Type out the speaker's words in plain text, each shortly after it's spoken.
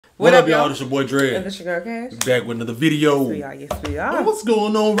What up, y'all? It's your boy Dread. And this your girl Cash. Back with another video. Yes, we are. What's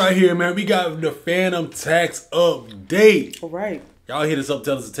going on right here, man? We got the Fanum tax update. All right. Y'all hit us up,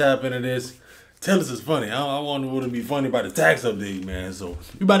 tell us to tap into this. Tell us it's funny. I want it to be funny about the tax update, man. So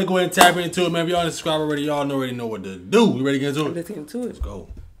we about to go ahead and tap into it, man. If y'all didn't subscribe already, y'all already know what to do. We ready to get into it? Let's get into it. Let's go.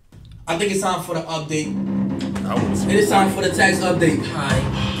 I think it's time for the update. It is time for the tax update.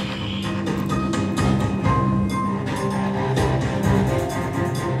 Hi.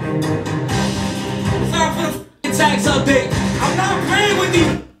 It's time for the tax update. I'm not playing with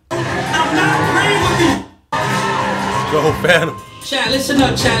you. I'm not playing with you. Go, Fanum. Chat, listen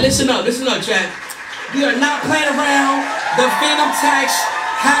up, chat. Listen up, chat. We are not playing around. The Fanum tax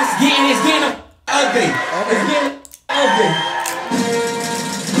is getting an update. It's getting an update.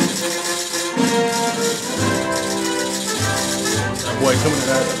 Boy, coming to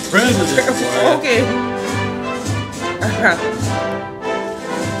that president. Okay.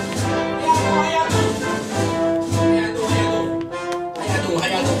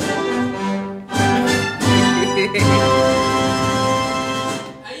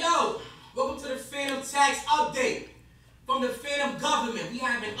 Hey yo, welcome to the Fanum tax update from the Fanum government. We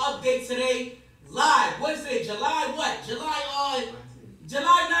have an update today live. What is it? July what?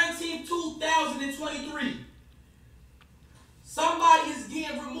 July 19, 2023. Somebody is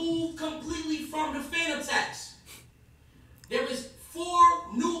getting removed completely from the Fanum tax. There is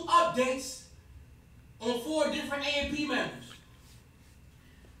 4 new updates on 4 different A&P members.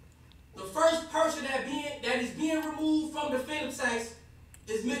 The first person that is being removed from the Fanum tax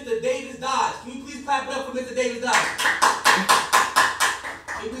is Mr. Davis Dodge. Can you please clap it up for Mr. Davis Dodge?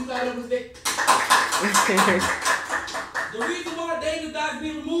 Can you please clap it up for Mr. Davis? The reason why Davis Dodge is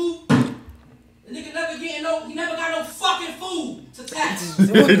being removed, the nigga he never got no fucking food to tax.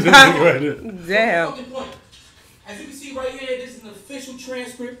 Damn. As you can see right here, this is an official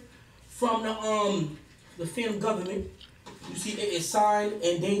transcript from the Fanum government. You see it is signed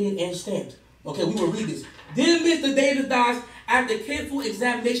and dated and stamped. Okay, we will read this. Dear Mr. Davis Dodge, after careful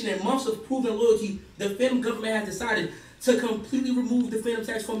examination and months of proven loyalty, the Fanum government has decided to completely remove the Fanum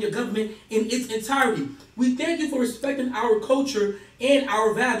tax from your government in its entirety. We thank you for respecting our culture and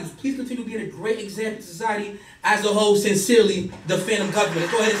our values. Please continue being a great example to society as a whole. Sincerely, the Fanum government.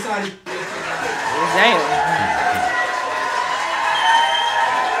 Go ahead and sign it. Damn.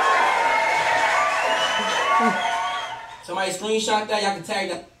 Somebody screenshot that, y'all can tag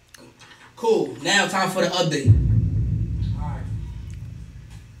that. Cool. Now time for the update. Alright.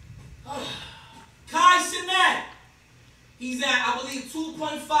 Kai Cenat. He's at, I believe,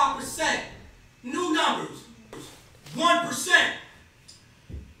 2.5%. New numbers. 1%.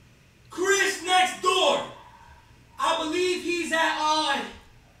 Chris next door. I believe he's at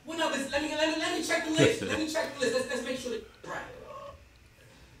what numbers? Let me check the list. Let's make sure that right.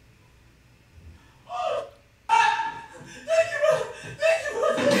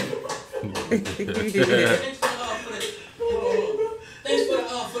 Thanks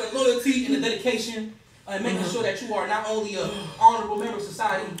for the loyalty and the dedication and making sure that you are not only an honorable member of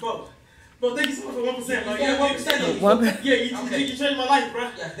society. Bro, thank you so much for 1%. Bro. Yeah, 1%. Yeah, you changed my life, bro.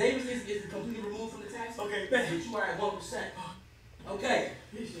 Yeah, Davis is completely removed from the tax. Okay, but you are at 1%. Okay.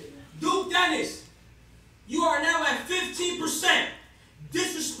 Duke Dennis, you are now at 15%.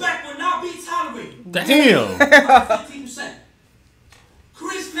 Disrespect will not be tolerated. Damn. 15%.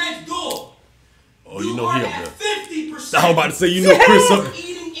 Chris next door. Oh, you know he up there. 50%. I was about to say, you know Chris up.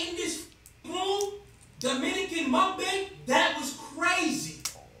 Eating in this room, Dominican mukbang, that was crazy.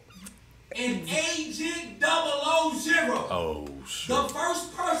 And Agent 000. Oh, shit. The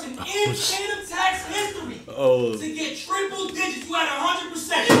first person in Fanum tax history to get triple digits. You had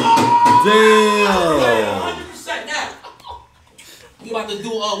 100%. Damn. 100%. Now, we about to do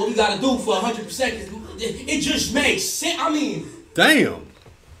what we gotta do for 100% because it just makes sense. I mean, damn.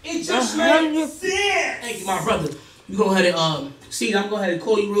 It just makes sense. Thank you, my brother. You go ahead and see. I'm going ahead and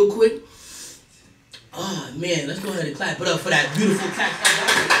call you real quick. Oh man, let's go ahead and clap it up for that beautiful tax.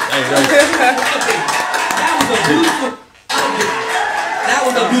 That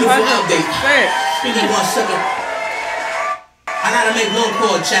was a beautiful update. Give me 1 second. I gotta make one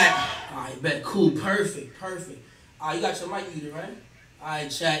call, chat. All right, bet. Cool. Perfect. You got your mic muted, right? All right,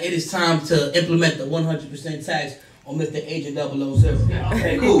 chat. It is time to implement the 100% tax on Mr. Agent 000.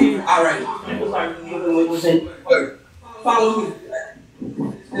 Okay, cool. All right. Follow me.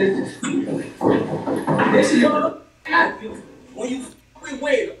 This is when you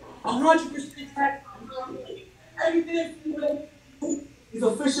waive 100% tax. Everything is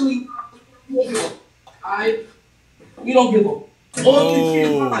officially. Alright, you don't give up. All the kids,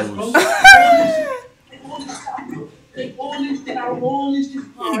 bro. take all this shit out. All this shit is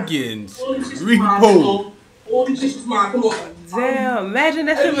mine. You getting All this shit is repo. mine. All this shit is mine. Come on. Damn, imagine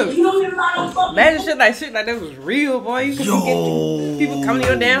that shit was. You don't even got no fucking. Imagine shit like that was real, boy. You could get people coming to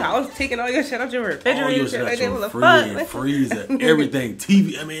your damn house, taking all your shit out your All refrigerator, your and shit like that. What the fridge, fuck? freezer, everything,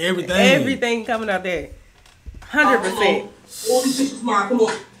 TV. I mean everything. Everything coming out there. 100%. All this shit is mine. Come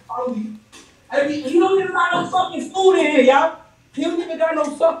on. You don't even got no fucking food in here, y'all. You don't even got no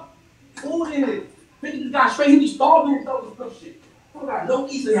fucking food in here. Nigga got straight. He be starving himself with some shit. I don't got no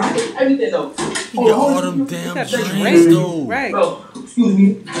easy. I get everything though. You got all them damn Got drinks though. Right. Bro, excuse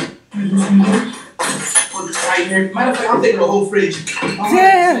me. Right here. Matter of fact, I'm taking the whole fridge.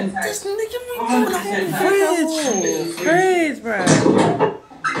 Damn. This nigga be I'm doing the taking whole fridge. Fridge, bro.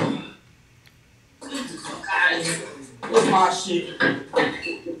 What's my shit?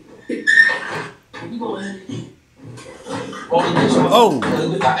 You go ahead. Oh.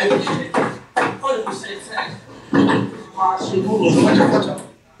 We got everything. 100% tax. My shit. Hold on. Watch out.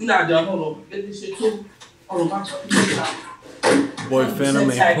 You're not done. Hold on. Get this shit too. Hold on. Watch out. Boy,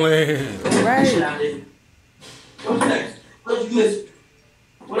 Fanum ain't playing. Right. What's next? What else you missing?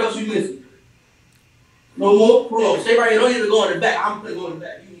 What else you missing? No more? Hold on. Stay right here. Don't even go in the back. I'm gonna go in the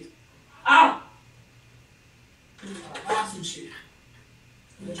back. You need. Ow! Buy some shit.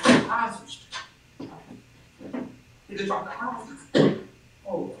 Buy some shit. Nigga drop the house.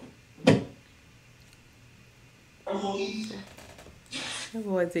 Oh. I'm gonna eat. That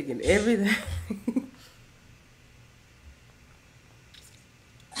boy taking everything.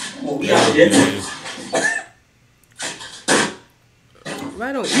 We out there.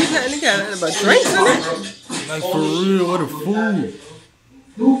 I don't eat nothing. They got nothing but drinks in it. Like for real, what a fool.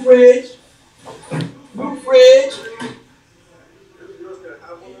 New fridge. New fridge.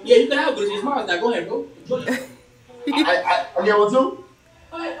 Yeah, you can have it. It's mine now. Go ahead, bro. Enjoy it. I get one too?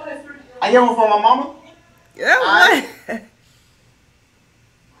 Go ahead, I get one for my mama? Yeah, what?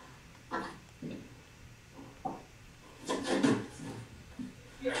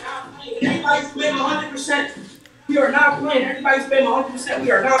 Everybody spend 100%. We are not playing. Everybody spend 100%.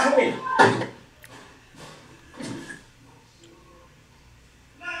 We are not playing.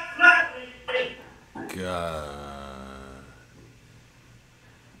 God.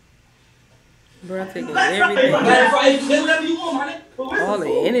 Bro, taking everything. Whatever you want, man. All the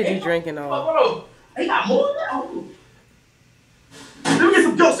energy drinking all. Bro, they got more than that. Let me get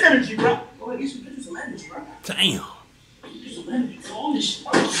some ghost energy, bro. Go ahead, get you some energy, bro. Damn. Get you some energy. All this shit.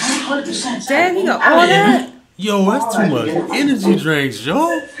 100%. Damn, he got all that? Yo, that's too much energy drinks,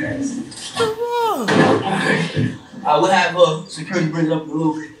 yo. We'll have security bring it up a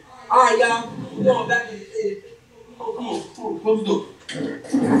little bit. Alright, y'all. We're going back to the oh, come on. Close the door.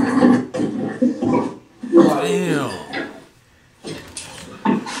 Damn.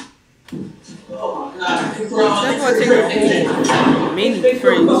 Oh, God. That's gonna take a whole mini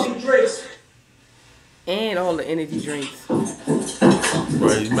fridge. And all the energy drinks.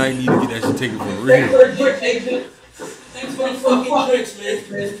 Right, you might need to get that shit taken for Thanks real. for the drink, Nathan. Thanks for the fucking drinks, man.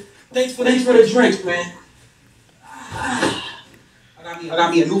 Thanks for the drinks, man. I got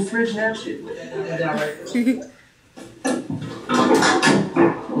me a new fridge now. Shit. Put that down right there.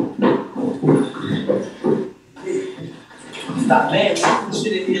 Stop, man. This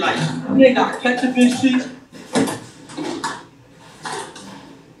shit in here like you ain't got ketchup and shit.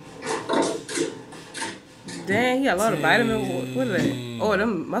 Damn, he got a lot of vitamin. What is that? Oh,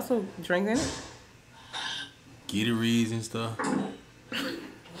 them muscle drinks in it? Gatorades and stuff.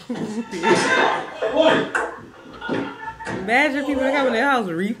 Imagine people that come in their house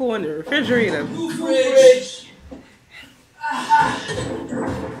repo in the refrigerator. New fridge.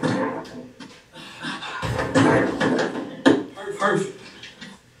 Perfect.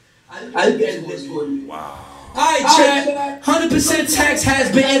 I get this for you. Wow. Alright, chat. 100% tax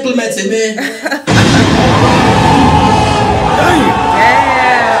has been implemented, man. Yeah.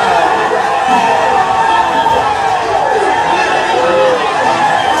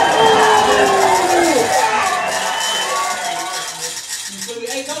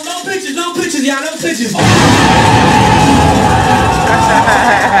 Hey, no pictures, y'all. No pictures.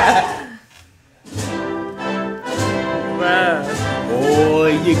 Bruh.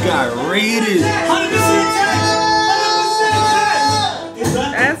 Boy, you got raided. 100% tax. 100%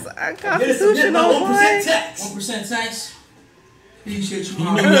 tax. That's unconstitutional, boy. 1% tax. 1% tax. Appreciate you. You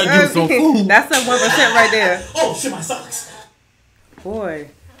know you gotta give some food. That's a 1% right there. Oh shit, my socks. Boy.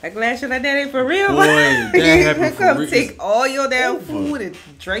 A glass shit like that ain't for real. Boy, that happened for come real. take all your damn Over. food and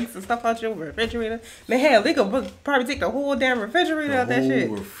drinks and stuff out your refrigerator. Man, hell, they could probably take the whole damn refrigerator out that shit.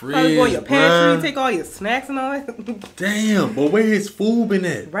 Probably go in your pantry, take all your snacks and all that. Damn, but where his food been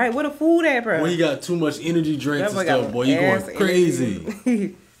at? Right, where the food at, bro? Boy, he got too much energy drinks That and boy got stuff, boy. You ass going crazy.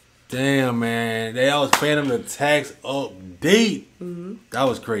 energy. Damn, man. They was Fanum the tax update. That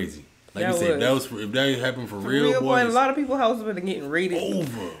was crazy. Like That you said, was. if that happened for For real, boy, boy, a it's lot of people's houses been getting raided.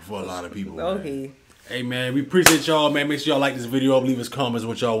 over for a lot of people. Man. Okay. Hey, man, we appreciate y'all, man. Make sure y'all like this video up. Leave us comments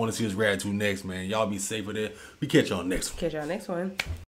what y'all want to see us react to next, man. Y'all be safe with it. We catch y'all next one. Catch y'all next one.